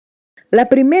La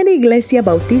Primera Iglesia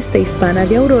Bautista Hispana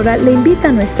de Aurora le invita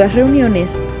a nuestras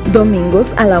reuniones,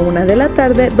 domingos a la 1 de la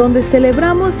tarde, donde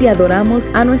celebramos y adoramos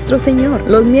a nuestro Señor.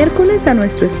 Los miércoles a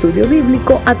nuestro estudio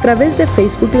bíblico a través de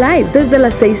Facebook Live desde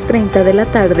las 6:30 de la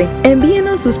tarde.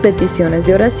 Envíenos sus peticiones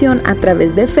de oración a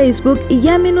través de Facebook y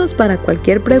llámenos para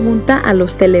cualquier pregunta a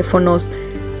los teléfonos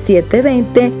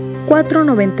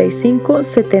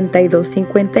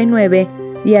 720-495-7259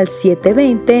 y al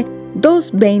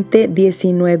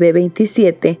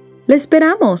 720-220-1927. ¡Le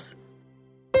esperamos!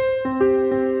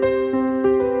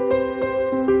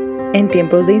 En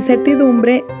tiempos de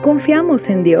incertidumbre, confiamos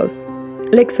en Dios.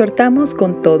 Le exhortamos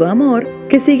con todo amor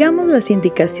que sigamos las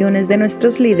indicaciones de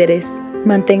nuestros líderes,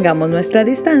 mantengamos nuestra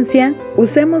distancia,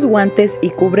 usemos guantes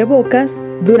y cubrebocas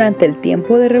durante el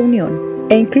tiempo de reunión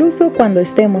e incluso cuando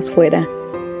estemos fuera.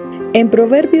 En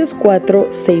Proverbios 4,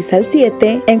 6 al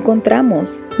 7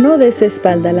 encontramos: no des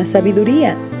espalda a la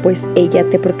sabiduría, pues ella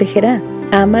te protegerá.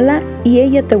 Ámala y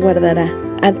ella te guardará.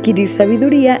 Adquirir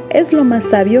sabiduría es lo más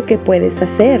sabio que puedes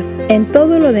hacer. En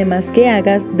todo lo demás que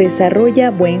hagas, desarrolla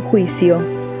buen juicio.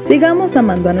 Sigamos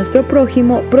amando a nuestro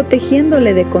prójimo,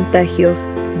 protegiéndole de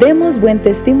contagios. Demos buen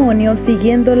testimonio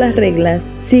siguiendo las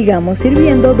reglas. Sigamos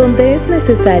sirviendo donde es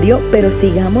necesario, pero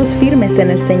sigamos firmes en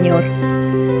el Señor.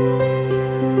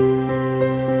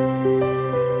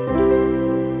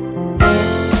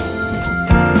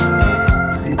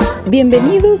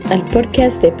 Bienvenidos al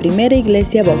podcast de Primera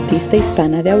Iglesia Bautista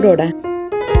Hispana de Aurora.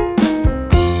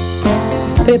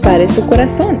 Prepare su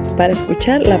corazón para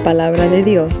escuchar la palabra de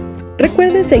Dios.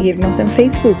 Recuerde seguirnos en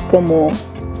Facebook como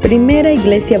Primera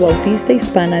Iglesia Bautista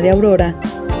Hispana de Aurora.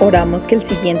 Oramos que el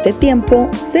siguiente tiempo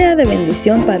sea de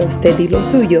bendición para usted y los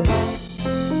suyos.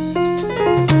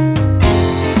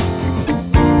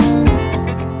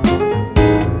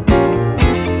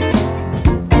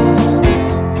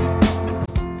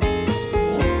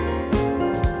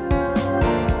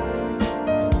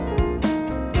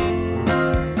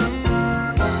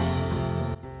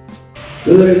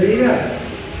 Dios le bendiga.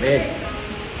 Amén.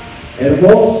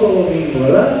 Hermoso domingo,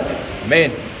 ¿verdad?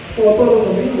 Amén. Como todos los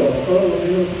domingos,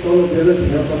 todos los días del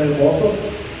Señor son hermosos.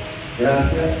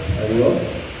 Gracias a Dios.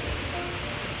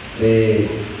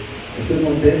 Estoy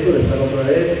contento de estar otra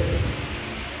vez.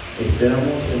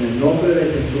 Esperamos en el nombre de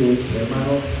Jesús,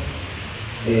 hermanos,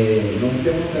 no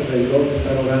quitemos alrededor de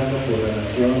estar orando por la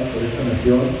nación, por esta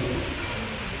nación,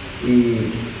 y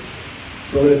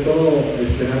sobre todo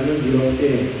esperando en Dios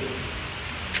que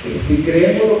si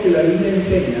creemos lo que la Biblia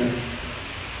enseña,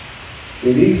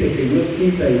 que dice que Dios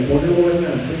quita y pone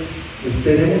gobernantes,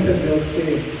 esperemos en Dios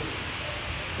que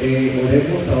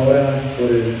oremos ahora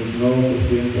por el nuevo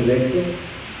presidente electo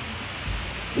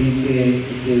y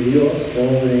que Dios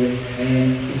obre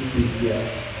en justicia,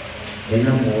 en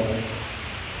amor,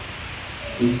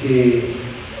 y que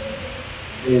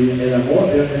el amor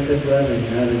realmente pueda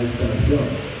reinar en esta nación.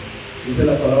 Dice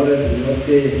la palabra del Señor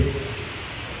que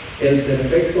el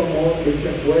perfecto amor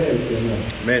echa fuera el temor.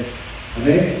 Amén.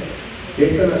 Amén. Que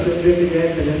esta nación deje ya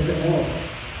de tener temor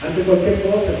ante cualquier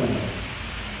cosa, hermanos.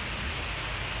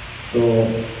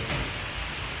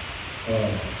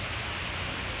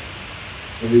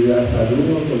 Olvidar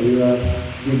saludos, olvidar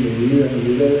bienvenida,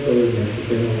 olvidar de todo el mundo que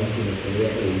tenemos así, me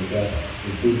quería predicar.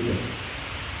 Disculpen.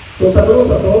 Saludos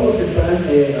a todos los que están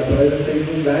a través de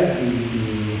Facebook Live y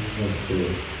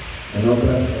en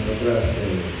otras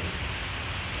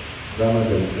ramas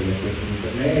de lo que es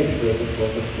internet y todas esas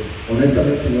cosas que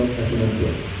honestamente yo casi no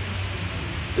entiendo.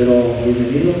 Pero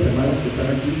bienvenidos hermanos que están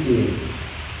aquí, que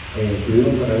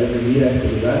tuvieron para venir a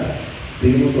este lugar.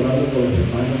 Seguimos orando por los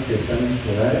hermanos que están en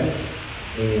sus hogares.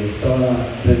 Estaba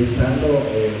revisando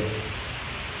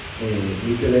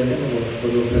mi teléfono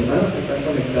sobre los hermanos que están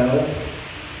conectados,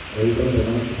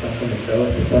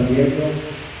 que están viendo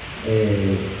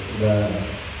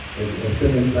este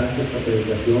mensaje, esta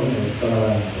predicación, esta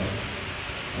alabanza.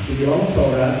 Así que vamos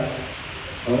a orar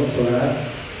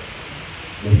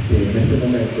en este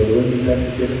momento. Le voy a invitar que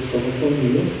cierres sus ojos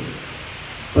conmigo.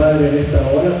 Padre, en esta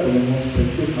hora ponemos en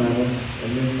tus manos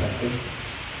el mensaje.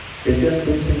 Que seas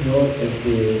tú, Señor, el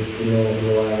que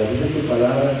lo haga. Dice tu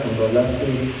palabra cuando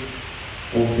hablaste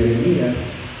con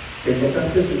Jeremías, que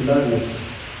tocaste sus labios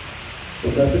y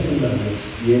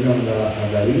él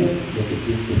hablaría lo que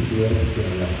tú quisieras que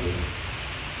hablase.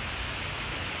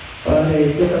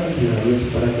 Padre, toca mis labios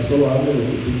para que solo hable lo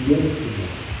que tú quieres que yo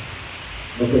hable.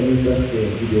 No permitas que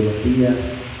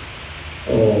ideologías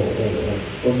o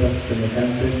cosas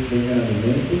semejantes vengan a mi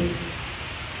mente,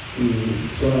 y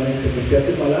solamente que sea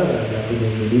tu palabra la que me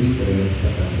ministre en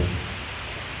esta tarde.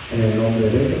 En el nombre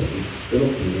de Jesús te lo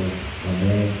pido.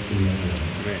 Amén y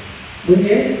amén. Muy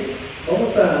bien.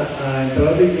 Vamos a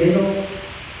entrar de lleno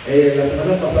La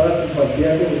semana pasada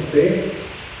compartía con usted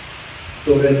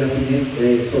sobre el nacimiento, no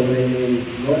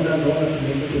el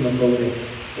nacimiento, sino sobre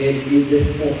el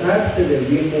despojarse del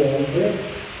viejo hombre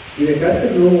y dejar que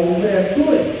el nuevo hombre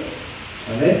actúe.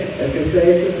 Amén. El que está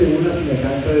hecho según la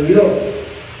semejanza de Dios.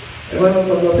 Hermanos,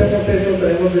 cuando hacemos eso,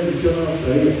 traemos bendición a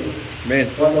nuestra vida. Amén.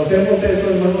 Cuando hacemos eso,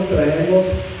 hermanos, traemos,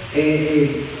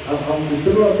 aunque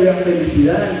usted no lo crea,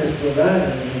 felicidad en nuestro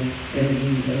hogar, en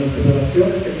nuestras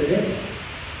relaciones que tenemos.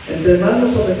 Entre más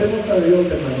nos sometemos a Dios,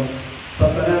 hermanos,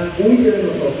 Satanás huye de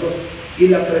nosotros y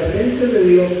la presencia de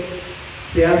Dios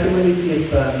se hace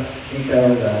manifiesta en cada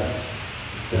hogar,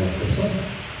 en cada persona.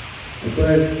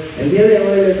 Entonces, el día de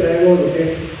hoy le traigo lo que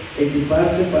es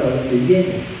equiparse para lo que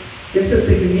viene, que es el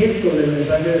seguimiento del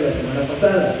mensaje de la semana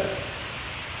pasada.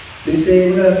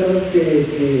 Dice, una de las cosas que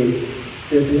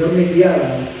el Señor me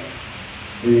guiaba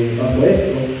bajo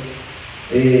esto,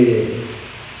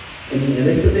 en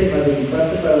este tema de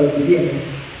equiparse para lo que viene,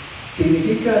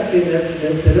 significa que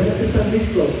tenemos que estar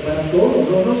listos para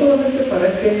todo, no solamente para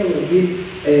este año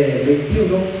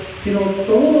 2021, sino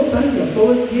todos los años,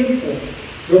 todo el tiempo.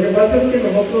 Lo que pasa es que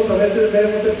nosotros a veces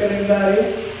vemos el calendario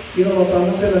y nos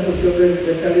basamos en la cuestión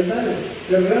del calendario,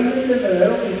 pero realmente el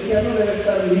verdadero cristiano debe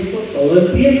estar listo todo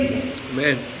el tiempo.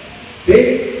 Amén.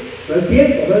 ¿Sí? Todo el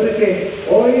tiempo. No es de que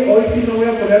hoy sí no voy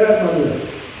a poner la armadura.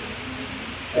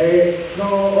 No,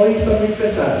 hoy está muy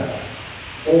pesada.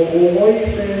 O hoy hoy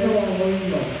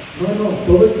no,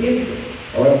 todo el tiempo.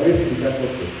 Ahora voy a explicar por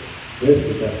qué. Voy a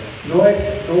explicar. No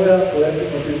voy a poder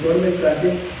compartir todo el mensaje,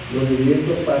 lo dividí en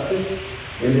dos partes,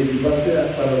 el equiparse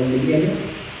para lo que viene.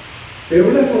 Pero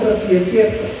una cosa sí es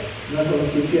cierta,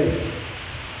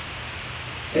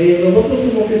 nosotros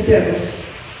como cristianos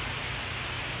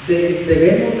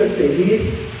debemos de seguir,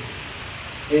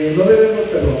 no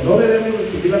debemos de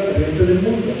seguir la corriente del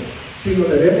mundo, sino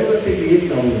debemos de seguir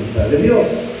la voluntad de Dios.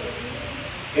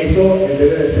 Eso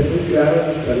debe de ser muy claro en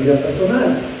nuestra vida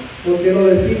personal. ¿Por qué lo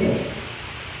decimos?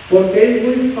 Porque es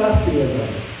muy fácil,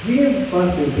 hermanos, bien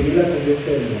fácil seguir la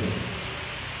corriente del mundo.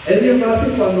 Es bien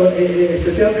fácil cuando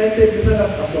especialmente empiezan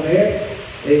a poner,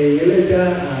 yo le decía a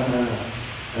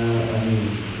mi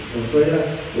consuegra,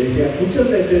 le decía, muchas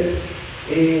veces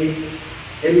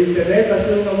el internet va a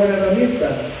ser una buena herramienta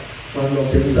cuando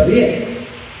se usa bien,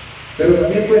 pero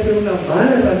también puede ser una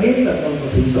mala herramienta cuando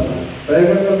se usa mal. ¿Está de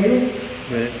acuerdo conmigo?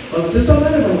 Cuando se usa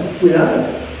mal, hermanos, cuidado.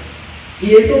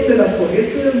 Y es donde las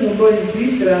corrientes del mundo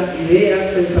infiltran ideas,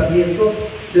 pensamientos,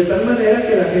 de tal manera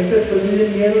que la gente después vive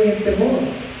en miedo y en temor.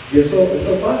 Y eso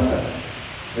pasa.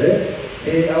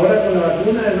 Ahora con la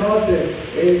vacuna,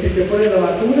 si te pones la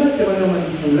vacuna, te van a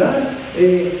manipular.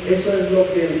 Eso es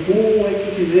lo que el Q,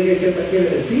 X, Y, Z quiere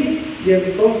decir. Y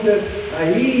entonces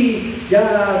ahí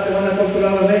ya te van a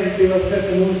controlar la mente y vas a ser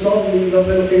como un zombie y vas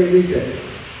a hacer lo que ellos dicen.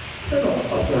 Eso no va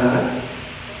a pasar.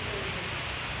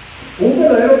 Un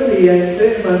verdadero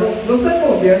creyente, hermanos, no está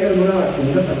confiando en una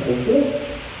vacuna tampoco.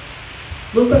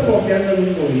 No está confiando en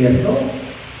un gobierno.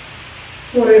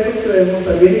 Por eso es que debemos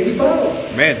estar bien equipados.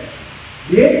 Amén.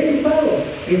 Bien equipados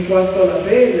en cuanto a la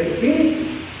fe, el espíritu.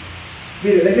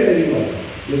 Mire, déjeme digo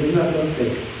una cosa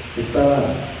que estaba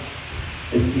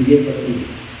escribiendo aquí.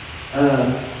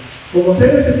 Como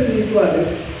seres espirituales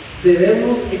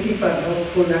debemos equiparnos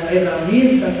con la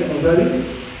herramienta que nos da Dios,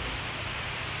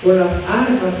 con las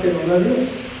armas que nos da Dios,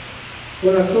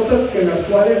 con las cosas en las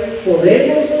cuales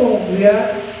podemos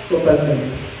confiar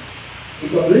totalmente. Y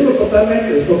cuando digo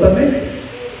totalmente, es totalmente.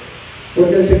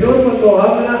 Porque el Señor cuando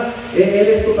habla, Él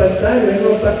es totalitario, Él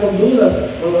no está con dudas.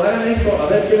 Cuando hagan esto, a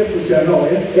ver qué les funciona. No,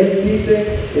 Él dice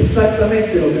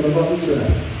exactamente lo que nos va a funcionar.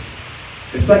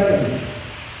 Exactamente.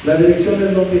 Las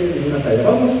direcciones no tienen ninguna falla.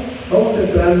 Vamos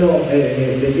entrando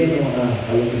de lleno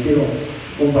a lo que quiero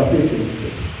compartir con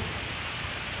ustedes.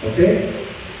 ¿Ok?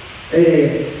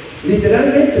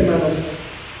 Literalmente, hermanos,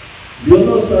 Dios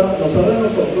nos habla a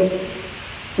nosotros.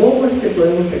 ¿Cómo es que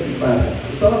podemos equiparnos?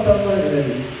 Está basado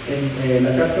en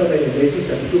la carta de Efesios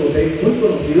capítulo 6, muy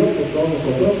conocido por todos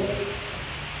nosotros,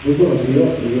 muy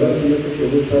conocido. Y ahora sí yo creo que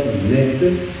voy a usar mis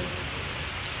lentes.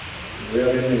 Voy a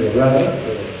ver medio raro,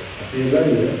 pero así es la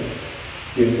vida.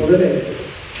 Tiempo de lentes.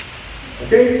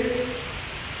 ¿Ok?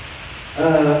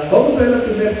 Vamos a ver la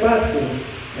primera parte,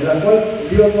 en la cual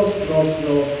Dios nos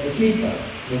equipa.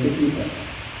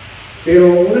 Pero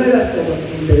una de las cosas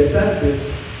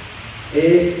interesantes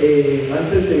es,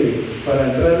 para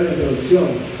entrar en la introducción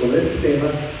sobre este tema,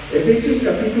 Efesios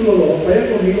capítulo 2,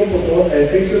 vaya conmigo por favor, a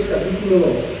Efesios capítulo 2.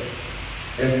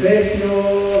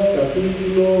 Efesios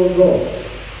capítulo 2.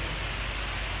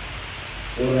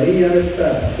 Por ahí ya está,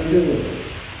 estoy seguro.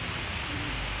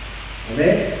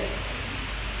 Amén.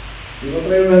 Si no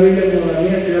traigo una Biblia como la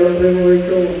mía, que ya lo traigo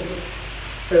hecho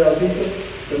vasitos,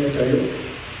 se me cayó.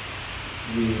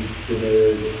 Y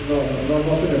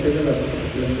no se me pierden las otras,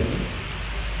 aquí las tengo.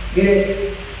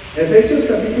 Mire, Efesios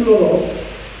capítulo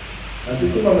 2, así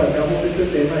como arrancamos este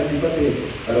tema aquí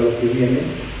para lo que viene,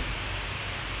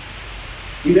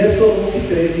 y versos 2 y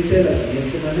 3 dice de la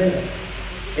siguiente manera: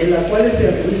 en la cual se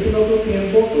acudiste en otro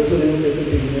tiempo, por eso digo que es el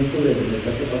seguimiento del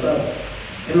mensaje pasado,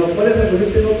 en los cuales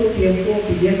acudiste en otro tiempo,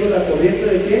 siguiendo la corriente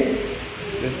de ¿qué?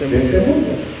 De este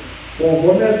mundo,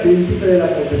 conforme al príncipe de la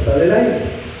potestad del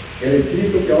aire, el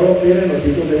espíritu que ahora opera en los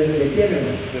hijos de ¿quién,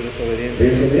 hermano? De desobediencia. De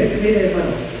desobediencia. Mire,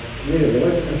 hermano, mire, le voy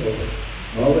a decir una cosa,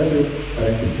 no voy a hacer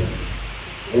para empezar.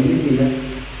 Hoy en día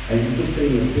hay muchos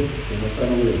creyentes que no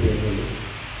están obedeciendo a Dios.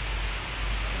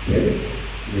 ¿En serio?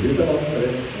 Y ahorita vamos a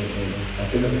ver a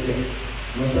qué me refiero.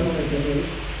 No están obedeciendo a Dios,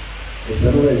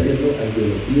 están obedeciendo a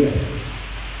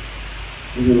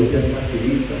ideologías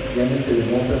partidistas, llámese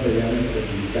demócrata, llámese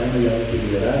republicano, llámese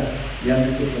liberal,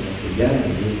 llámese como se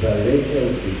llame, ultraderecha,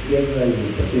 ultraizquierda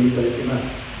y quién sabe qué más.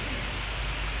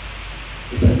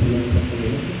 Están siguiendo esas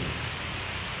corrientes,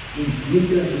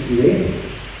 infiltran sus ideas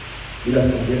y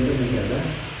las convierten en verdad.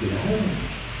 Cuidado,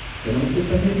 tenemos que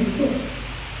estar bien listos.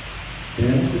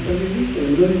 Tenemos que estar bien listos.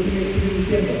 Y luego sigue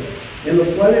diciendo, en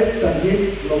los cuales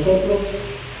también todos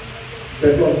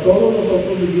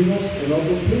nosotros vivimos en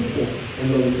otro tiempo,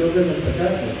 en los deseos de nuestra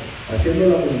carne, haciendo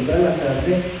la voluntad de la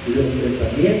carne y de los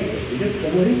pensamientos. Fíjense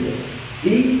cómo dice,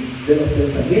 y de los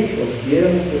pensamientos, y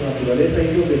éramos por naturaleza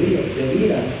hijos de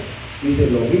ira. Dice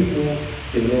lo mismo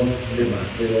que los demás.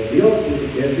 Pero Dios dice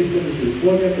que es rico en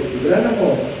misericordia por su gran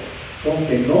amor, con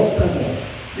que nos amó,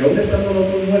 y aún estando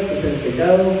nosotros muertos en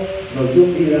pecado, nos dio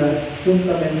vida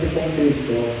juntamente con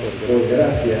Cristo. Por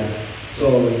gracia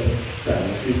sois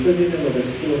salvos. Si después vienen los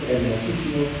versículos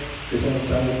hermosísimos, que somos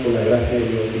salvos por la gracia de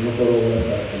Dios y no por obras,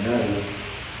 para que nadie,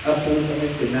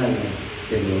 absolutamente nadie,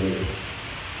 se gloríe.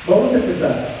 Vamos a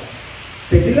empezar.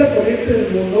 Seguir la corriente del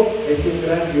mundo es un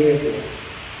gran riesgo.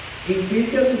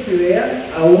 Infiltra sus ideas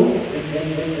aún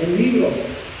en libros.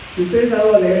 Si ustedes han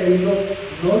dado a leer libros,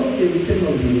 no lo que dicen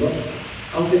los libros,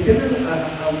 aunque sean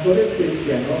autores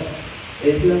cristianos,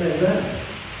 es la verdad.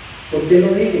 ¿Por qué lo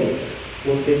digo?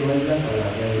 Porque no es la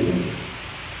palabra de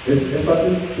Dios. Es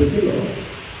fácil decirlo, ¿no?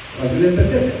 Fácil de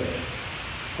entender.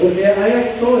 Porque hay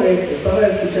actores, estaba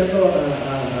escuchando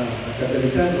a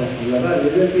Catalizano en la radio,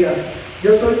 y él decía,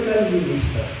 yo soy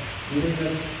calvinista. Y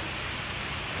dije,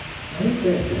 nadie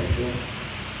puede hacer eso.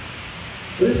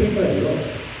 Tú eres hijo de Dios.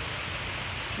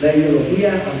 La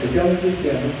ideología, aunque sea un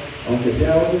cristiano, aunque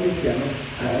sea otro cristiano,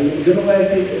 yo no voy a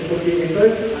decir, porque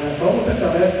entonces vamos a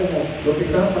cambiar como lo que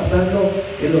estaba pasando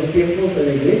en los tiempos de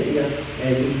la iglesia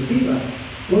primitiva.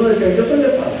 Uno decía, yo soy de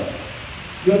Pablo,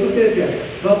 y otros que decían,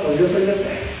 no, pues yo soy de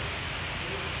Pedro,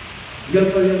 y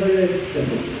otros yo soy de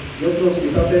Lucas, y otros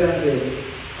quizás eran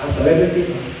a saber de quién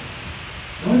más.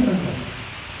 No, hermanos,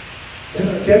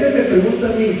 si alguien me pregunta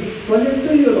a mí, ¿cuál es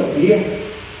tu ideología?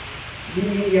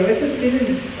 Y a veces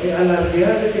quieren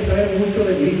alardear de que saben mucho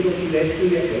de libros y de esto y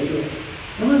de aquello.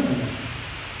 No, hermanos,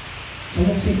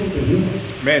 somos hijos de Dios.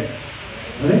 Amén.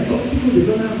 Somos hijos de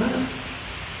Dios nada más.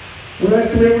 Una vez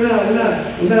tuve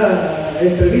una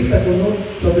entrevista con un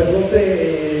sacerdote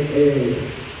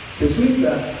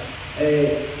jesuita,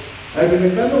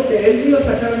 argumentando que él me iba a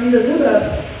sacar a mí de dudas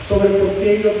sobre por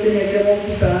qué yo tenía que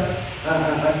bautizar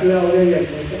a Claudia y a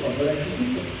Ernesto cuando eran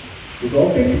chiquitos.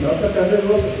 Digo, ok, si me vas a sacar de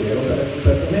dudas, pues quiero saber tus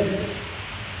argumentos.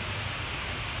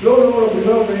 Luego, lo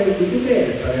primero que digo, ¿y tú qué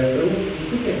eres? A ver, pregunto, ¿y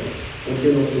tú qué eres?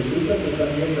 Porque los jesuitas están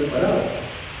bien preparados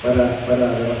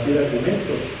para debatir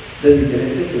argumentos de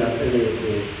diferente clase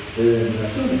de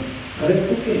denominaciones. A ver,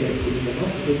 ¿tú qué eres? Y dije, no,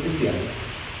 pues soy cristiano.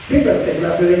 Sí, pero ¿qué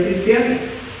clase de cristiano?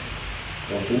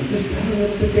 Pues soy un cristiano,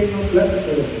 no sé si hay más clases,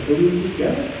 pero pues soy un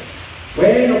cristiano.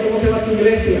 Bueno, ¿cómo se llama tu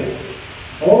iglesia?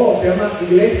 Oh, se llama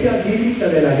Iglesia Bíblica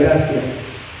de la Gracia.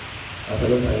 Hace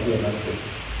 2 años, hermano,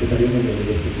 que salimos de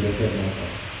esta iglesia hermosa.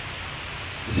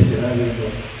 Y se queda viendo.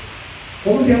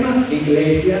 ¿Cómo se llama?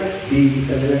 Iglesia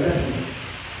Bíblica de la Gracia.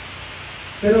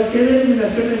 Pero ¿qué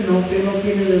denominaciones? No sé, no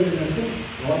tiene denominación.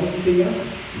 No, así se llama.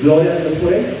 Gloria a Dios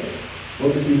por él.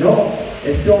 Porque si no,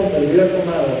 este hombre hubiera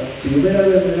tomado, si hubiera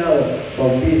denominado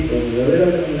Bautista, si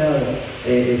hubiera denominado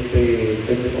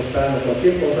pentecostal o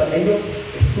cualquier cosa, ellos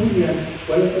estudian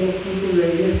cuáles son los puntos de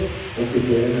la iglesia o que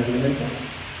pueden argumentar.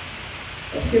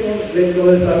 Así que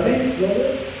lo desarmé, ¿no?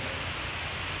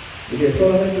 Y que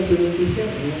solamente soy un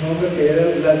cristiano, un hombre que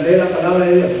lee la palabra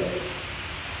de Dios.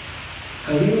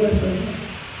 A mí lo desarmé.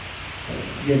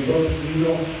 Y entonces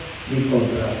vino mi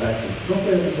contraataque. No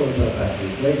fue un contraataque,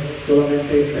 fue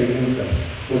solamente preguntas.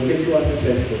 ¿Por qué tú haces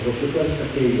esto? ¿Por qué tú haces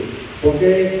aquello? ¿Por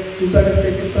qué tú sabes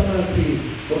que esto está mal? Sí.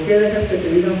 ¿Por qué dejas que te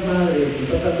digan padre?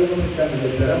 Quizás algunos están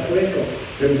serán por eso.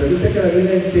 Pero ¿sabe usted que la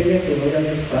Biblia enseña que no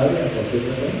llames padre a cualquier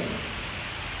persona?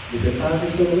 Dice, padre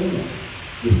es solo uno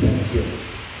y está en los cielos.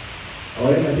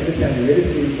 Ahora imagínense a nivel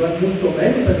espiritual, mucho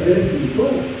menos a nivel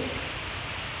espiritual.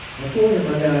 No puedo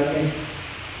llamarle a alguien,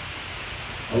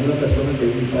 a una persona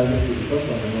que es mi padre espiritual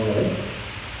cuando no lo es.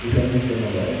 Y realmente no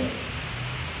lo es.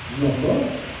 No son.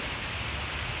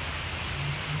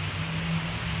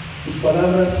 Tus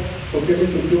palabras, porque eso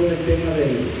surgió en el tema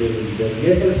del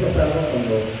miércoles pasado,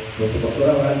 cuando nuestro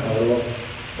pastor Aurora habló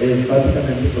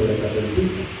enfáticamente sobre el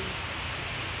catolicismo.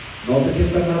 No se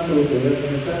sientan mal por lo que voy a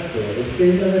comentar, pero es que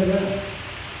es la verdad.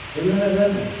 Es la verdad.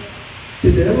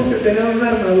 Si tenemos que tener una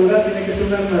armadura, tiene que ser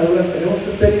una armadura, tenemos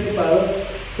que estar equipados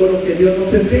con lo que Dios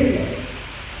nos enseña,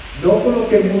 no con lo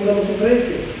que el mundo nos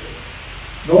ofrece.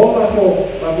 No bajo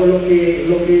lo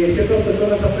que ciertas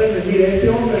personas aprenden. Mire, este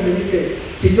hombre me dice,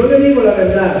 si yo le digo la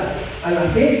verdad a la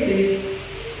gente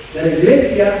de la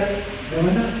iglesia, nos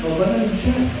van a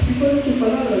linchar. Así fueron sus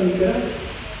palabras literales.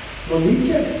 Nos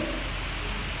linchan.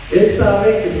 Él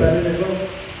sabe que están en error.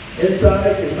 Él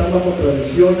sabe que están bajo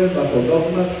tradiciones, bajo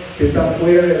dogmas, que están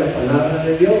fuera de la palabra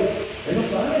de Dios. Él lo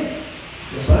sabe,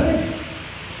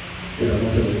 pero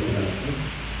no se lo dice a la gente.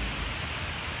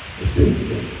 Es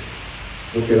triste.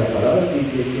 Porque la palabra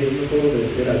dice que es mejor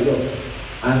obedecer a Dios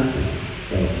antes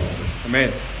que a los hombres. Amén.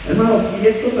 Hermanos, y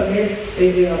esto también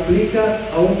aplica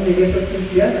a una iglesia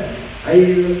cristiana. Hay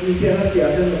iglesias cristianas que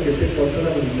hacen lo que es en contra de la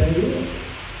voluntad de Dios.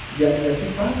 Y así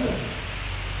pasa.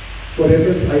 Por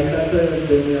eso hay tanta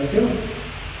determinación.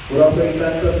 Por eso hay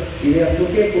tantas ideas.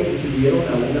 ¿Por qué? Porque siguieron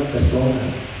a una persona.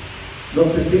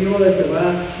 Los testigos de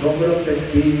Jehová no fueron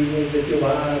testigos de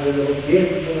Jehová desde los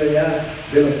tiempos de allá,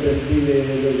 de los testigos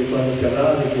de cuando se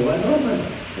hablaba de Jehová. No, hermano,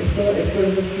 esto es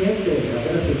reciente,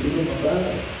 apenas el siglo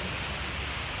pasado.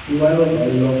 Igual los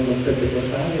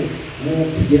pentecostales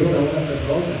siguieron a una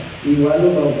persona, igual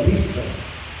los bautistas.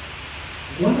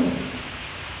 Igual.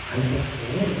 Ay,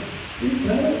 pastor, sí,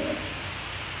 claro.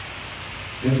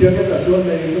 En cierta ocasión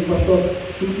me dijo un pastor,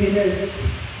 ¿tú tienes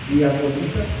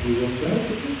diaconisas? Digo, claro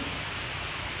que sí.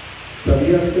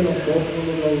 ¿Sabías que nosotros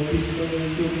los bautistas de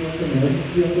Jesús no tenemos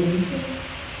diaconisas?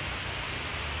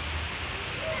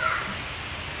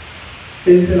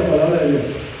 ¿Qué dice la palabra de Dios?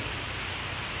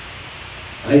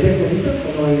 ¿Hay diaconisas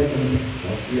o no hay diaconisas? No,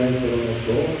 sí hay, pero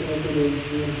nosotros no lo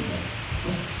decimos.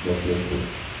 No, lo siento.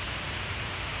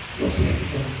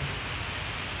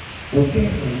 ¿Por qué,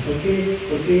 hermano? ¿Por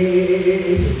qué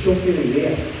ese choque de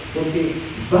ideas? Porque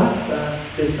basta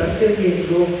de estar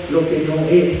creyendo lo que no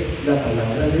es la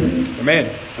palabra de Dios. Amén.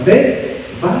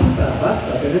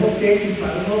 Basta. Tenemos que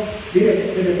equiparnos.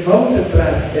 Miren, vamos a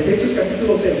entrar. Efesios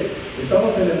capítulo 6.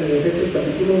 Estamos en el Efesios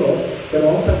capítulo 2, pero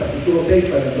vamos al capítulo 6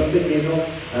 para entrar de lleno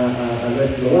a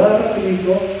nuestro. Lo voy a dar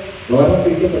rapidito,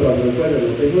 pero recuerden,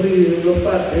 lo tengo dividido en dos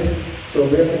partes. Solo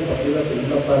voy a compartir la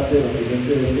segunda parte la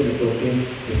siguiente vez que me toque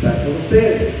estar con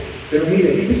ustedes. Pero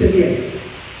mire, fíjese bien.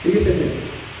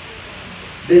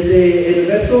 Desde el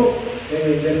verso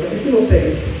del capítulo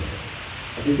 6,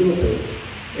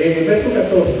 verso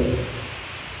 14,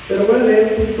 pero voy a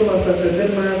leer un poquito más para entender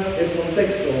más el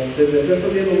contexto. Desde el verso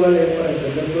 10 lo voy a leer para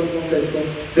entender todo el contexto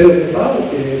de lo que Pablo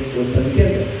esto está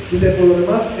diciendo. Dice, por lo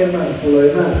demás, hermanos,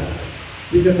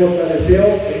 dice,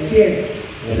 fortaleceos ¿en quién?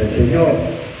 En el Señor.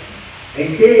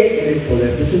 ¿En qué? En el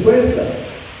poder de su fuerza.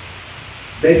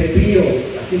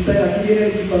 Vestíos, aquí viene el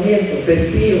equipamiento,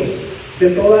 vestíos de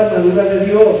toda armadura de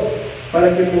Dios,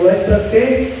 para que podáis estar,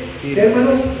 ¿qué,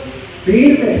 hermanos?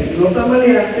 Firmes, y no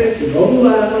tambaleantes, y no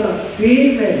dudando,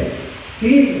 firmes,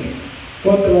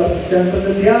 contra las chanzas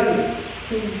del diablo.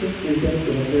 Hay muchos cristianos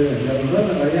que no creen en el diablo, no,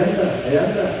 ahí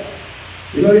anda.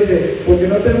 Y lo dice, porque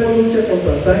no tenemos lucha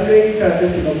contra sangre y carne,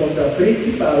 sino contra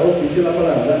principados, dice la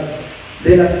palabra,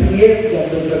 de las tinieblas,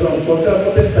 contra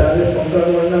potestades, contra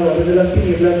gobernadores de las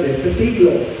tinieblas de este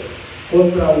siglo,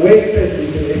 contra huestes,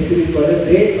 dice, espirituales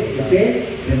de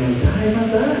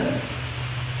maldad.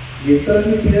 Y es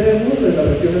transmitida en el mundo, en las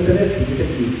regiones celestes, dice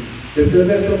aquí, desde el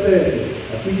verso 13,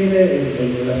 aquí viene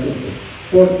el asunto.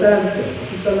 Por tanto,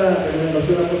 aquí está la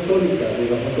revelación apostólica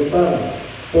del apóstol Pablo.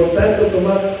 Por tanto,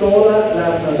 tomad toda la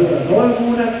armadura, no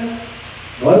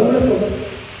algunas cosas,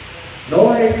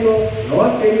 no esto, no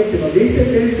aquello, sino dice,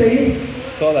 ¿qué dice ahí?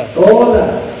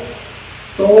 Toda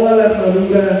la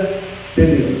armadura de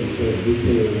Dios, dice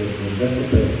el verso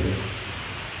 13,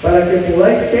 para que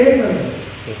podáis, ¿qué, hermanos?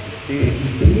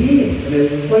 Resistir en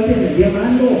el día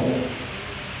malo,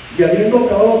 y habiendo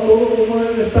acabado todo, ¿cómo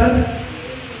debes estar?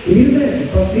 Firmes.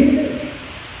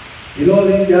 Y luego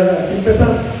dice, ya aquí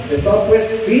empezamos, Estad pues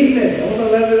firmes. Vamos a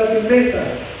hablar de la firmeza.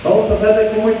 Vamos a hablar de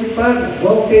cómo equiparnos.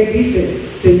 Bueno, ¿qué dice?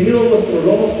 Ceñidos vuestros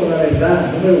lomos con la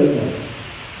verdad. Número 1.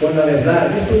 Con la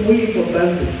verdad. Y esto es muy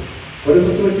importante. Por eso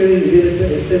tuve que dividir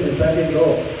este mensaje en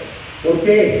dos. ¿Por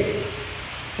qué?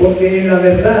 Porque en la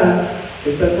verdad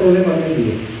está el problema hoy en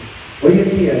día. Hoy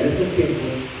en día, en estos tiempos,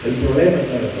 el problema es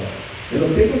la verdad. En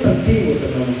los tiempos antiguos,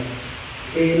 hermanos,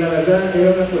 la verdad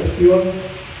era una cuestión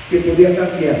que podía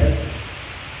cambiar.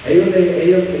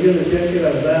 Ellos decían que la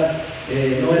verdad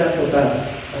no era total.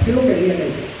 Así lo querían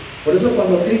ellos. Por eso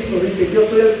cuando Cristo dice, yo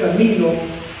soy el camino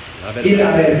y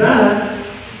la verdad,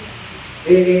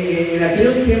 en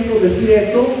aquellos tiempos decir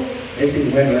eso, es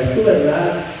decir, bueno, es tu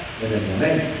verdad en el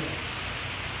momento.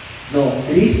 No,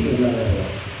 Cristo es la verdad.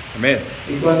 Amén.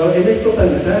 Y cuando Él es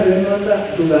totalitario, Él no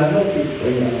anda dudando si,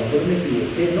 oye, a lo mejor me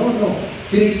equivoqué. No,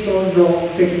 Cristo no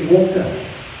se equivoca,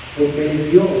 porque Él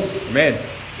es Dios. Amén.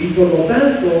 Y por lo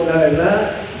tanto, la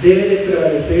verdad debe de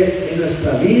prevalecer en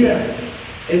nuestra vida,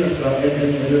 en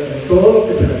todo lo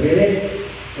que se refiere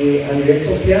a nivel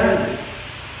social.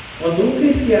 Cuando un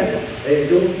cristiano,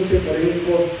 yo puse por ahí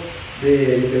un post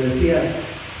que decía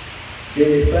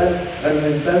de estar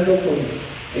argumentando con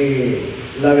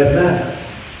la verdad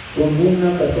con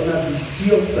una persona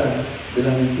viciosa de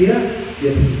la mentira,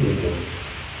 pierdes tu tiempo.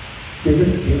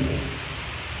 Pierdes tu tiempo.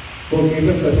 Porque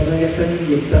esas personas ya están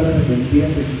inyectadas de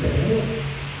mentiras en su cerebro.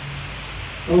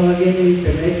 Todavía en el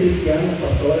internet cristianos,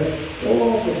 pastores,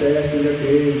 pues ya estudia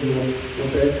aquello,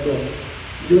 pues esto.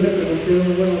 Yo le pregunté,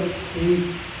 bueno,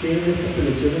 ¿qué en estas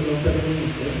elecciones no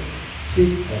perdieron ustedes?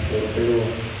 Sí, pastor, pero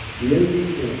si él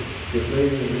dice que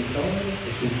fue un fraude,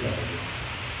 es un fraude.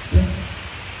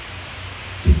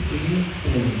 Qué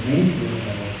tremendo,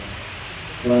 hermanos,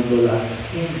 cuando la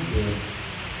gente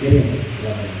cree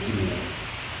la mentira.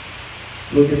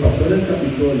 Lo que pasó en el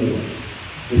Capitolio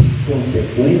es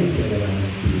consecuencia de la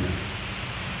mentira.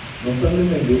 No están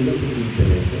defendiendo sus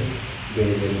intereses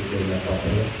de la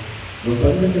patria, no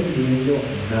están defendiendo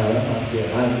nada más que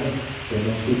algo que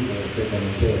no supo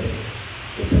reconocer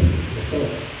que perdió. Es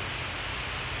todo.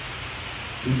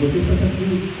 ¿Y por qué estás aquí?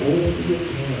 Es que yo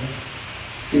quiero.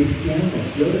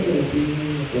 Cristianos, yo reconocí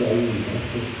uno por ahí,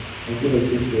 no quiero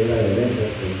decir que era de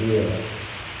Denver, pero sí era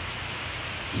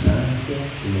Santo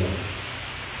Dios,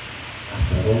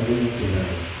 hasta dónde hemos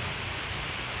llegado.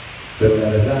 Pero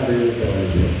la verdad debe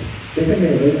prevalecer.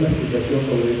 Déjenme ver una explicación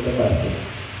sobre esta parte,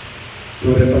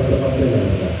 sobre esta parte de la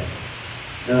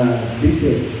verdad.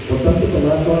 Dice, por tanto,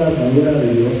 tomad toda la armadura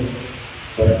de Dios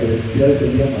para que resistiráis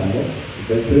el día malo, y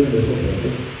que el verso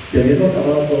 13. Y habiendo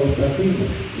acabado todo, estar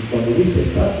firmes. Y cuando dice,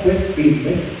 estad pues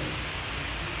firmes,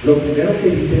 lo primero que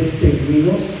dice es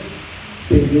seguidos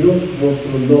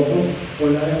vuestros lomos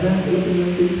con la verdad. Es lo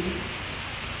primero que dice.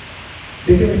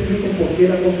 Déjenme explicar por qué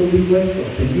el apóstol dijo esto,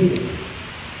 seguidos.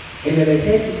 En el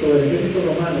ejército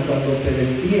romano, cuando se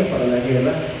vestía para la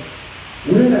guerra,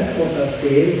 una de las cosas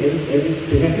que él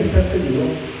tenía que estar seguro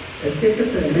es que ese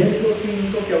tremendo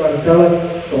cinto que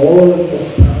abarcaba todo el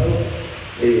costado,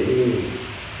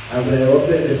 alrededor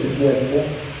de su cuerpo,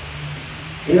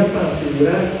 era para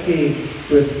asegurar que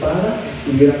su espada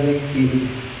estuviera bien firme.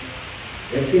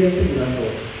 Él quería asegurar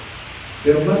todo.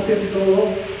 Pero más que todo,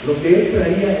 lo que él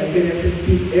traía, él quería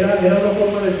sentir, era una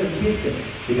forma de sentirse,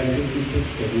 quería sentirse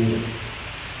seguro.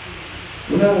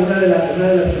 Una de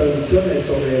las traducciones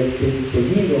sobre el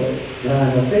ceñido,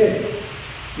 la anoté.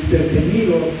 Dice, el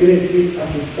ceñido quiere decir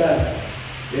ajustar,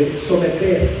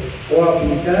 someter o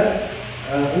aplicar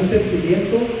a un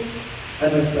sentimiento a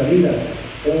nuestra vida,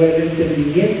 o el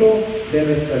entendimiento de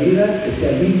nuestra vida que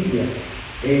sea limpia,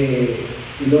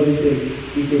 y lo dice,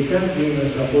 y que cambie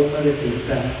nuestra forma de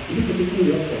pensar. Y dice, qué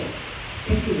curioso,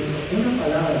 una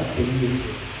palabra,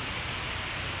 ceñirse.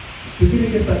 Usted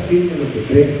tiene que estar firme en lo que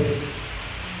creemos.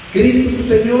 Cristo es su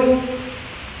Señor,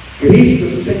 Cristo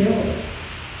es su Señor.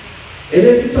 Él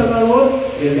es su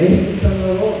Salvador, Él es su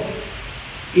Salvador.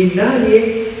 Y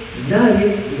nadie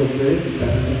lo puede quitar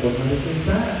de esa forma de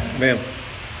pensar. Amén.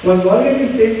 Cuando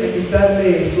alguien intenta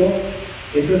quitarle eso,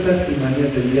 esas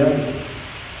artimañas del diablo,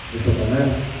 de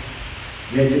Satanás,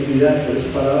 y hay que cuidar. Por eso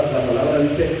la palabra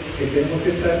dice que tenemos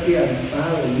que estar aquí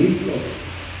avispados, listos.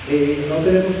 No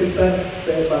tenemos que estar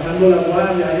bajando la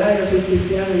guardia, ya soy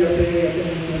cristiano, ya sé, ya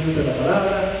tengo muchos años en la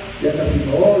palabra, ya casi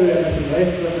no odio, ya casi no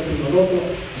esto, ya casi no lo otro.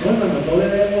 No, hermano, no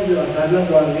debemos de bajar la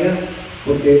guardia,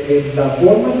 porque la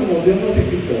forma como Dios nos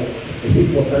equipó es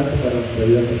importante para nuestra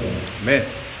vida personal. Amén.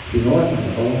 Si no, hermano,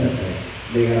 vamos a caer.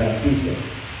 Le garantizo.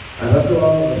 Al rato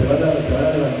se van a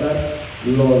levantar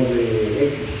los de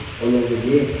X o los de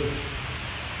Y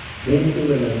dentro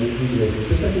de la misma iglesia.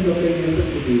 ¿Usted está haciendo que hay iglesias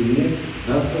que se dividen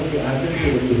nada más porque a alguien se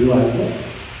le ocurrió algo?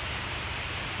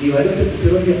 Y varios se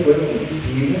pusieron de acuerdo con que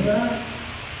sí, ¿verdad?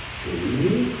 Sí.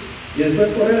 Y después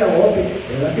corre la voz,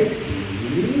 ¿verdad que sí?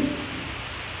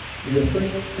 Y después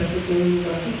se hace todo un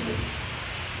ajuste.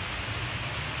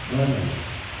 No, hermanos,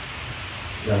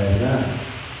 la verdad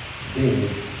debe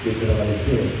de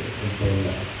prevalecer en todos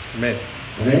lados. Amén.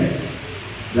 Amén.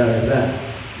 La verdad,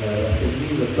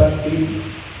 seguirlo, estar firmes.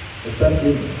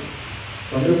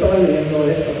 Cuando yo estaba leyendo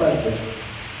esta parte,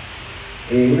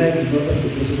 una de mis notas que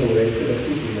puse sobre este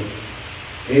versículo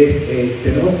es,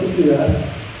 tenemos que cuidar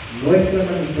nuestra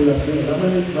manipulación, la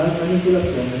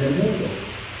manipulación en el mundo.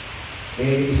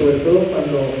 Y sobre todo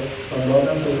cuando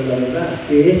hablan sobre la verdad,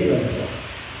 ¿qué es la verdad?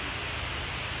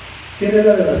 ¿Qué es la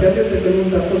verdad? Si alguien te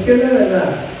pregunta, pues ¿qué es la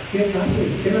verdad? ¿Qué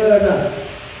fácil? ¿Qué es la verdad?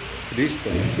 Cristo.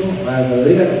 Eso, pero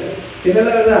dígalo. ¿Quién es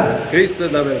la verdad? Cristo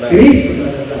es la verdad. Cristo es la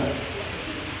verdad.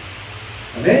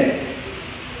 Amén.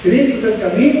 Cristo es el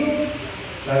camino,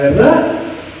 la verdad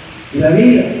y la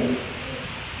vida.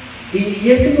 Y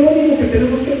eso es lo único que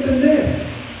tenemos que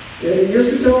entender. Yo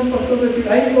escuchaba a un pastor decir,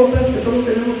 hay cosas que solo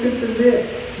tenemos que entender,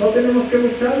 no tenemos que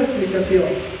buscar la explicación,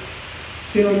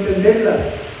 sino entenderlas,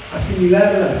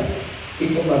 asimilarlas y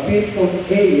combatir con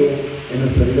ello en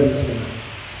nuestra vida personal.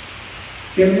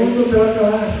 Que el mundo se va a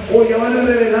acabar, o ya van a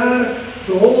revelar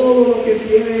todo lo que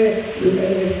tiene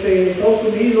Estados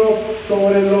Unidos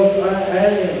sobre los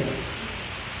aliens.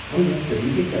 Oye, te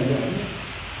dije que había alien.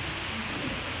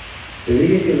 Te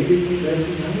dije que el Bigfoot es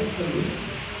un alien también.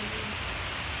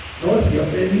 No, si yo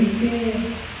te dije,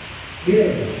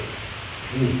 mire,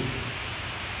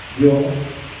 yo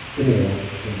creo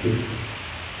en Cristo.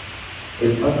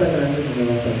 El pata grande no me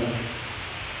va a salvar,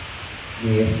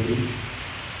 ni es Cristo.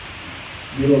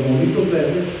 Y los bonitos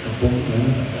verdes tampoco me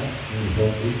van a sacar, ni son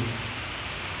Cristo.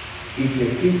 Y si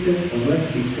existen o no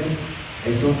existen,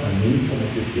 eso a mí como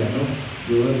cristiano,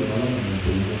 yo lo hermano como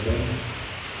segundo término.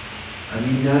 A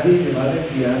mí nadie me va a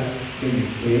desviar de mi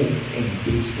fe en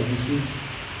Cristo Jesús.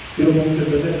 ¿Sí lo podemos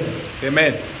entender? Sí,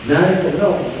 amén. Nadie,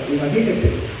 no,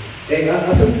 imagínense,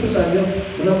 hace muchos años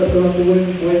una persona tuvo un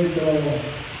encuentro, ¿cómo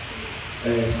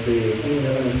se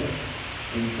llama eso?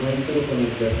 Encuentro con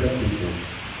el tercer tipo.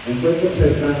 Encuentro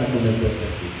cercano con el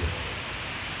tercer tipo.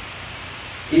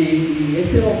 Y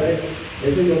este hombre,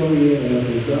 eso yo lo vi en la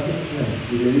televisión hace muchos años,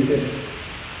 y le dice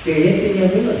que él tenía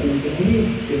dudas, y dice, oye,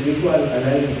 que le dijo al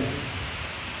aire,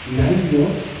 ¿y hay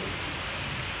Dios?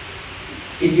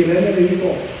 Y que el aire le dijo,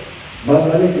 más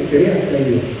vale que creas que hay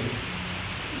Dios.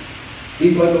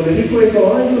 Y cuando le dijo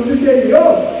eso, ay, no sé si hay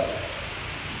Dios.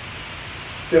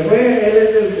 Se fue, él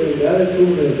es del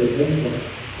sur de México.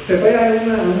 Se fue a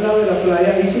un lado de la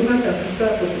playa, hizo una casita,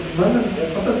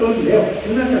 pasa todo el video,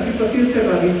 una casita así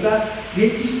encerradita,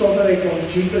 bien chistosa de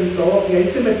conchitas y todo, y ahí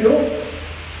se metió.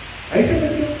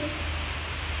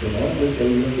 Pero no, pues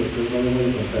ahí no sé, pues no le voy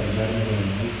a contaminar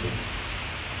nuevamente.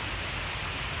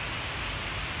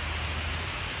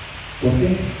 ¿Por qué?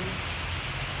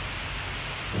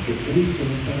 Porque Cristo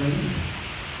no está ahí.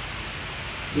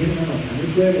 Mi hermano, a mí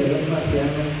puede venir un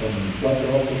marciano con 4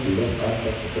 ojos y 2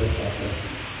 patas o 3 patas.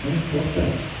 No importa.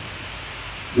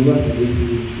 Tú vas a seguir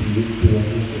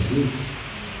creyendo en Jesús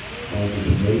como mi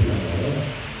Señor y Salvador.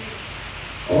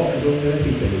 Oh, Jesús eres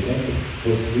inteligente.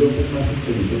 Pues Dios es más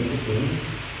inteligente que Él.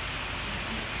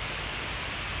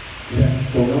 O sea,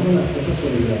 pongamos las cosas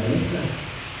sobre la mesa.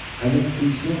 Hay un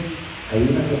juicio, hay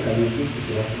un apocalipsis que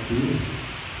se va a cumplir.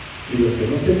 Y los que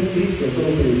no estén en Cristo, eso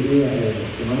lo prediqué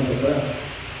semanas atrás,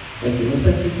 el que no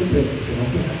está en Cristo se va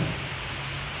a quedar.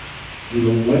 Y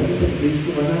los muertos en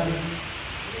Cristo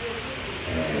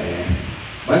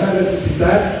van a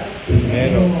resucitar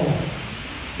primero.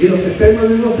 Y los que estén en los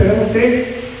mismos seremos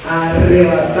 ¿qué?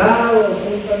 Arrebatados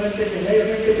juntamente con ellos.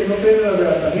 Es que no creen en el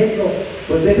arrebatamiento,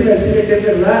 pues déjenme decirle que es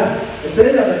verdad. Esa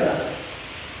es la verdad.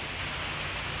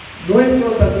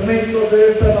 Nuestros argumentos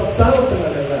deben estar basados en la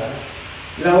verdad.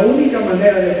 La única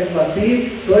manera de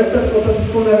combatir todas estas cosas es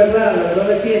con la verdad. ¿La verdad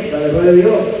de quién? La verdad de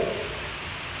Dios.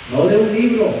 No de un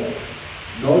libro,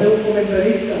 no de un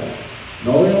comentarista,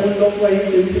 no de un loco ahí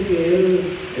que dice que él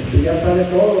ya sabe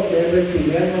todo, que hay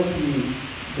reptilianos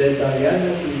y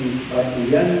deltarianos y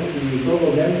baculianos y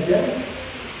gregorianos ya.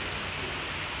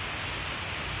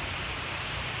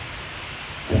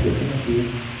 Hay que combatir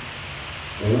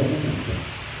todo el momento,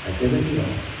 hay que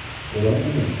retirar todo el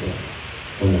momento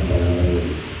con la palabra de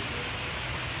Dios.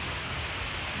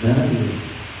 Nadie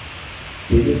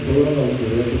tiene toda la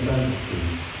autoridad total que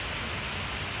Dios.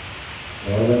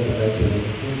 Ahora voy a tocar el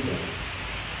segundo punto.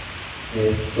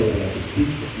 Es sobre la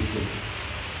justicia. Dice,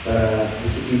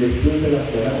 y vestidos de la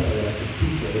coraza de la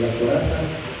justicia. De la coraza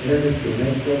era el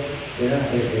instrumento, era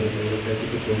lo que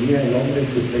se ponía el hombre en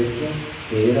su pecho,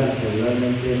 que era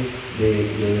regularmente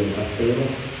de acero,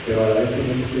 pero a la vez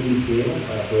tenía que ser ligero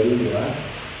para poderlo llevar.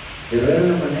 Pero era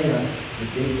la manera en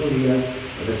que él podía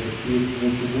resistir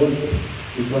muchos golpes.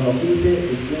 Y cuando aquí dice,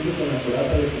 vistiendo con la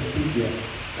coraza de justicia,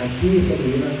 aquí es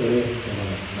donde viene a correr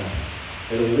más.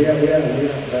 Pero voy a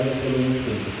darle solo unos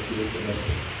puntos aquí de este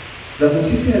maestro. La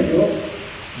justicia de Dios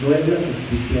no es la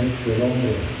justicia del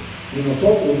hombre. Y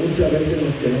nosotros muchas veces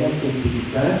nos queremos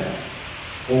justificar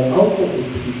o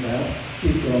autojustificar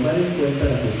sin tomar en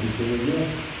cuenta la justicia de Dios.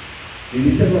 Y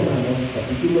dice Romanos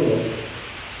capítulo 2,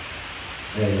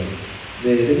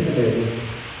 déjenme leerlo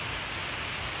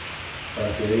para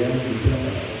que vean lo que dice la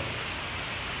palabra.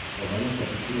 Romanos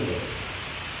capítulo 2,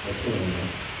 verso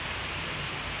 1.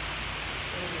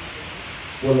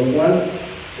 Por lo cual,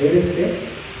 ¿eres qué?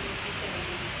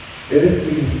 Eres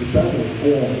inexcusable,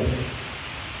 oh hombre,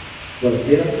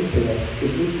 cualquiera tú seas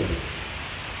que juzgas,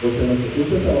 pues en lo que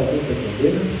juzgas a otro te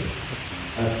condenas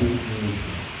a ti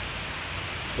mismo.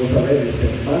 Pues a ver,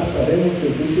 más sabemos que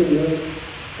el juicio de Dios,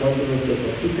 cuando los que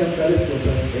practican tales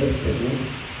cosas, es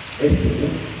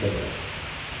según verdad.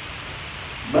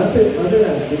 Más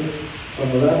adelante,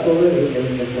 cuando da todo el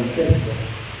contexto,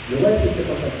 le voy a decir qué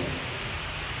pasa aquí.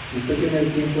 Si usted tiene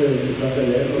el tiempo de su casa de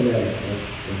leerlo, léalo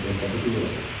en el capítulo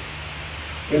 2.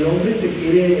 El hombre se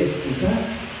quiere excusar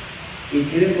y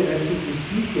quiere poner su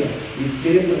justicia y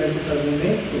quiere poner sus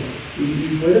argumentos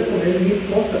y puede poner mil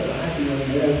cosas. Si no,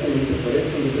 mira, es que lo hice por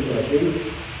esto, lo hice por aquello.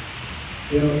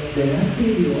 Pero delante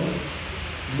de Dios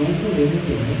no podemos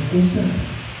llevar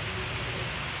excusas.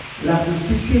 La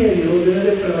justicia de Dios debe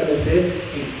de prevalecer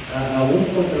aún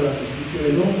contra la justicia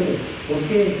del hombre. ¿Por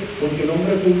qué? Porque el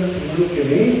hombre juzga según lo que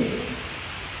ve.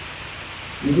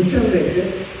 Y muchas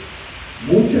veces,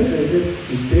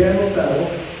 si usted ha notado,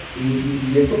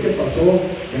 y esto que pasó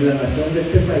en la nación de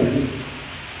este país,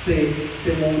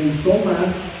 se movilizó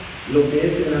más lo que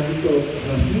es el ámbito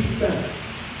racista.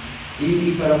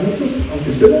 Y para muchos, aunque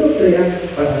usted no lo crea,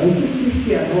 para muchos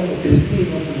cristianos o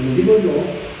cristinos, como les digo yo,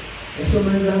 eso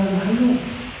no es nada malo.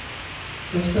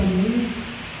 No está bien.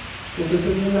 Pues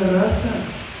eso es una raza.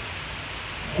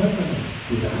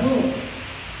 Cuidado.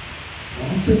 No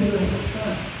es según la raza.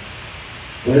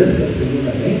 Puede ser según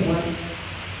la lengua.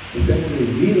 Estamos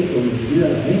divididos o nos divida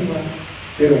la lengua,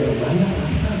 pero jamás la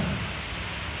raza.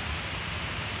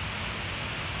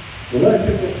 Lo voy a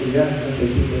decir porque ya se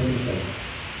dijo eso.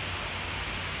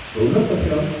 Por una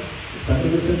ocasión,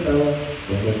 estando yo sentado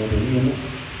donde nos reuníamos,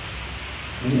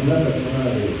 una persona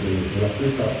de la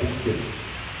Cruz que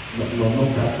no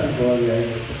captan todavía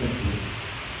este sentido,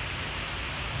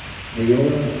 me llevó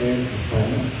una mujer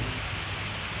hispana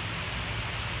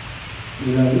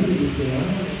y la vi y dije,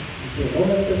 dice,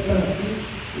 esto es para ti.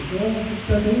 Y dije, sí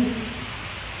está bien.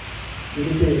 Y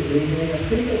le dije,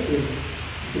 acércate.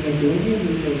 Y se me quedó bien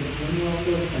y dice, no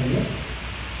hablo español.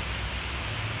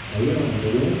 Ahí me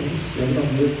dio un celo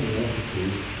muy del Señor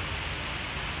que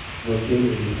porque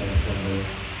le dije a español,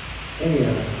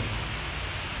 ella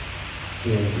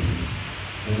es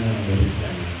una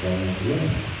americana que habla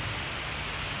inglés,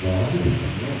 no habla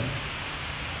español.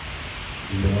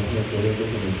 Y yo no se me acuerdo que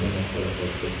me dicen, pero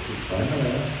pues es hispana,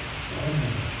 ¿verdad?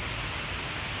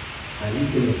 Hay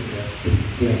iglesias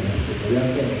cristianas que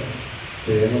todavía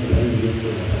debemos estar vividos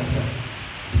por la raza,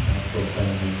 están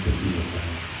totalmente equivocados.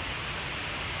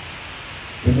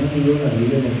 ¿Ya no han leído la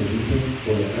Biblia donde dice,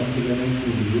 por lo tanto ya no hay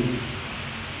judío,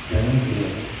 ya no hay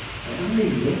griego? ¿Ya no han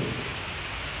leído?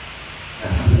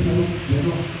 La raza ya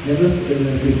no es en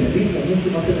el cristianismo, mucho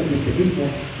más en el cristianismo,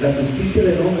 la justicia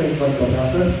del hombre en cuanto a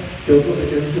razas, que otros se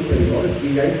creen superiores.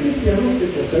 Y hay cristianos que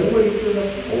por ser güeritos,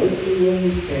 es que yo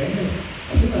mis genes.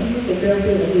 Hace más me toqué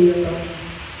hace días,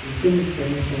 es que mis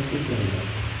genes son superiores.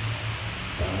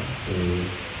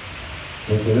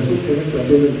 Pues con esos genes te vas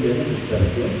a ir del infierno si te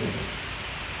arrepientes.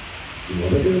 Y no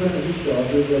recibes a Jesús, te vas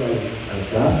a ir al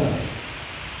caso.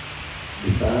 Y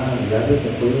está largo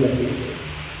con todo el asunto.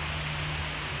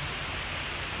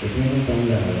 Dejemos a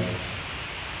un lado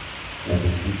la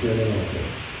justicia del hombre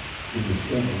y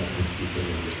busquemos la justicia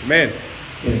de Dios. Amén.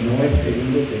 Que no es según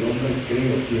lo que el hombre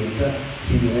cree o piensa,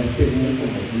 sino es según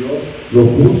como Dios lo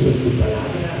puso en su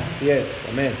palabra. Así es,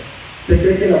 amén. ¿Usted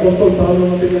cree que el apóstol Pablo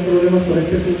no tenía problemas con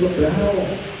este asunto? Claro.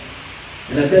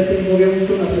 En aquel tiempo había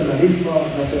mucho nacionalista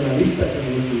como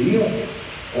los judíos.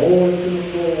 Es que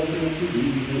nosotros los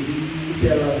judíos, y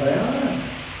se alardeaban.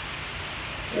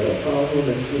 Pero Pablo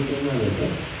les puso una de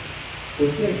esas.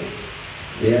 ¿Por qué?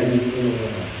 Vean el libro de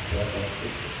Romanos, se va a saber por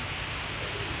qué.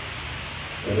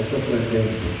 Pero es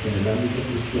sorprendente que en el ámbito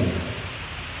cristiano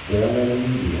pueda haber un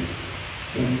día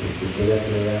gente que pueda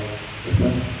creer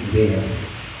esas ideas,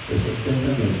 esos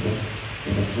pensamientos que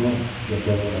no son de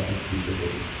acuerdo a la justicia de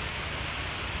Dios.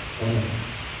 Bueno,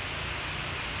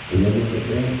 ellos lo que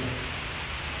creen,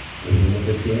 ellos lo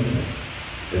que piensan,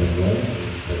 pero no es la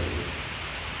voluntad de Dios.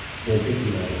 Hay que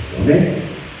cuidar eso. ¿Amén?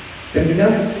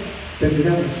 Terminamos.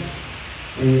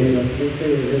 La siguiente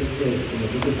vez que como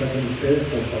tú que saquen ustedes,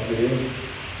 compartiré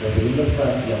las siguientes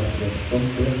son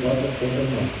 3, 4 cosas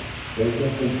más. Voy a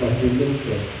compartir con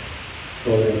usted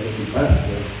sobre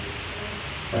equiparse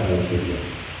para lo que viene.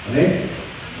 Amén.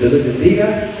 Dios les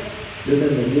bendiga.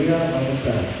 Vamos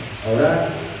a orar.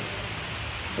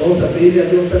 Vamos a pedirle a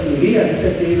Dios sabiduría.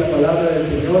 Dice aquí la palabra del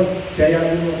Señor. Si hay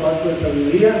alguno falto de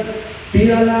sabiduría,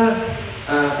 pídala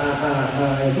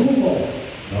a Edumo.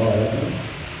 No.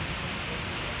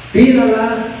 Pídala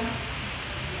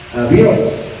a Dios.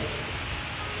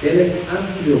 Él es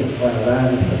amplio para dar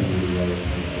sabiduría al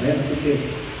Señor. ¿Amén? Así que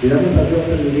pidamos a Dios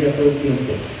sabiduría todo el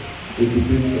tiempo y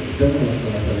equipémonos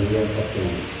con la sabiduría de parte de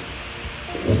Dios.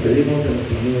 Nos pedimos de los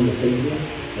amigos de Facebook.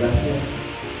 Gracias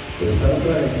por estar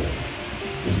otra vez.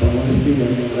 Nos estamos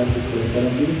despidiendo. Gracias por estar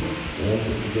aquí. Nos vemos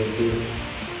el siguiente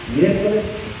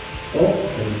miércoles o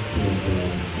el siguiente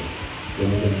domingo. Dios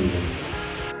nos bendiga.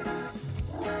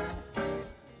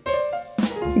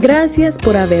 Gracias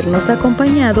por habernos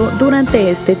acompañado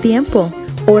durante este tiempo.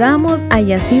 Oramos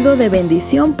haya sido de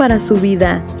bendición para su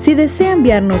vida. Si desea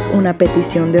enviarnos una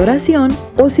petición de oración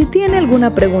o si tiene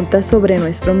alguna pregunta sobre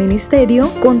nuestro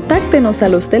ministerio, contáctenos a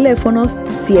los teléfonos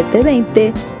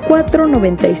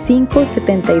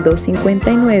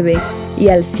 720-495-7259 y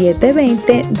al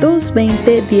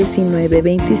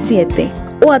 720-220-1927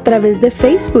 o a través de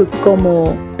Facebook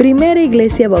como Primera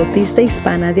Iglesia Bautista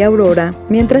Hispana de Aurora.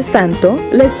 Mientras tanto,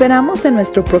 le esperamos en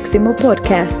nuestro próximo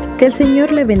podcast. Que el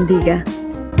Señor le bendiga.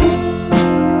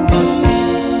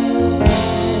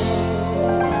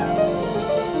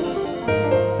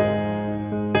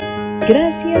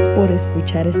 Gracias por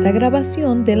escuchar esta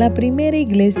grabación de la Primera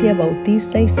Iglesia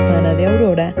Bautista Hispana de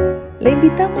Aurora. Le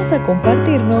invitamos a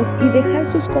compartirnos y dejar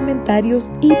sus comentarios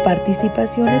y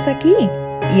participaciones aquí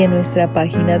y en nuestra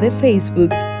página de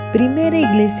Facebook, Primera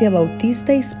Iglesia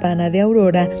Bautista Hispana de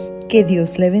Aurora. Que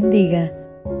Dios le bendiga.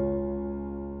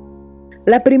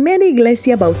 La Primera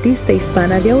Iglesia Bautista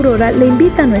Hispana de Aurora le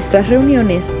invita a nuestras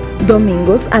reuniones,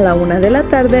 domingos a la 1 de la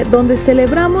tarde, donde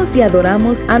celebramos y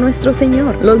adoramos a nuestro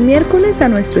Señor. Los miércoles a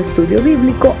nuestro estudio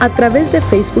bíblico a través de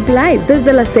Facebook Live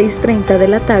desde las 6:30 de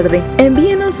la tarde.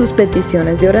 Envíenos sus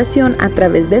peticiones de oración a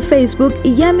través de Facebook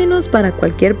y llámenos para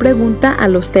cualquier pregunta a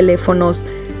los teléfonos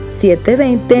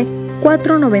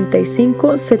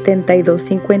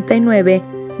 720-495-7259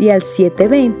 y al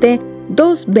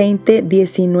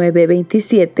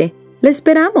 720-220-1927. ¡Le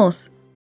esperamos!